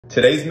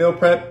Today's meal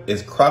prep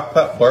is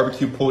crock-pot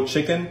barbecue pulled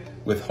chicken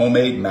with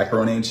homemade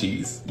macaroni and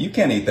cheese. You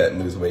can't eat that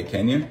and lose weight,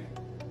 can you?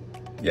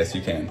 Yes,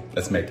 you can.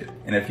 Let's make it.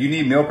 And if you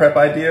need meal prep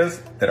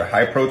ideas that are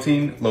high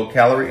protein, low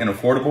calorie, and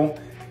affordable,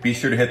 be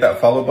sure to hit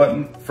that follow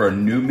button for a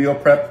new meal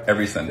prep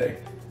every Sunday.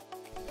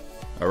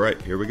 All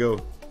right, here we go.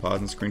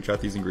 Pause and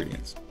screenshot these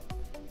ingredients.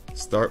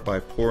 Start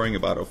by pouring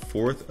about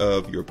 1/4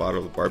 of your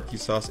bottle of barbecue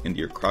sauce into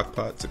your crock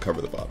pot to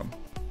cover the bottom.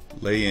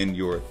 Lay in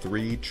your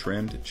 3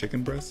 trimmed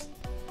chicken breasts.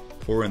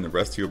 Pour in the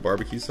rest of your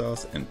barbecue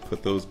sauce and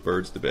put those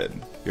birds to bed.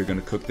 You're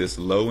gonna cook this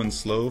low and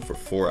slow for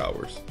 4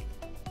 hours.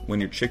 When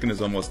your chicken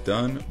is almost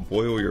done,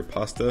 boil your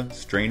pasta,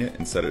 strain it,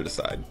 and set it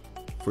aside.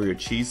 For your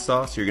cheese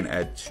sauce, you're gonna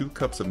add 2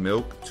 cups of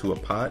milk to a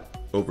pot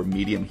over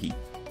medium heat.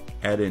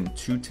 Add in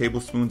 2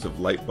 tablespoons of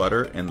light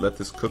butter and let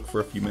this cook for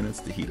a few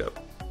minutes to heat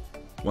up.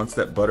 Once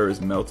that butter is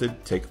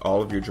melted, take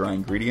all of your dry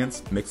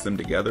ingredients, mix them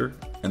together,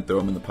 and throw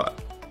them in the pot.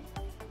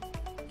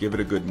 Give it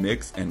a good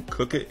mix and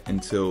cook it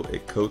until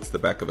it coats the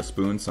back of a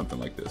spoon, something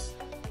like this.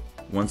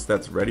 Once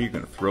that's ready, you're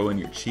gonna throw in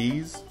your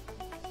cheese,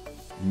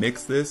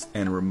 mix this,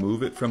 and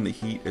remove it from the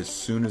heat as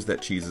soon as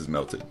that cheese is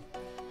melted.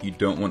 You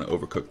don't want to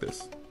overcook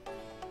this.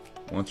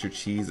 Once your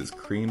cheese is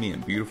creamy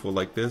and beautiful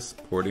like this,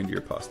 pour it into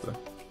your pasta.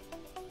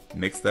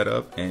 Mix that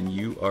up and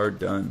you are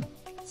done.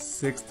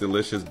 6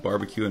 delicious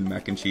barbecue and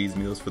mac and cheese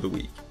meals for the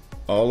week.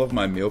 All of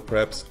my meal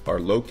preps are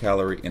low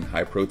calorie and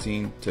high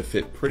protein to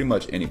fit pretty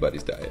much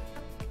anybody's diet.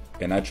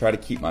 And I try to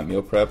keep my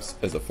meal preps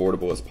as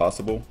affordable as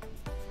possible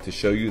to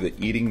show you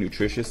that eating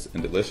nutritious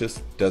and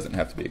delicious doesn't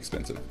have to be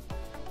expensive.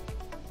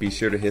 Be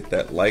sure to hit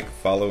that like,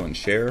 follow, and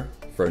share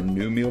for a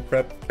new meal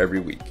prep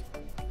every week.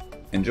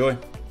 Enjoy!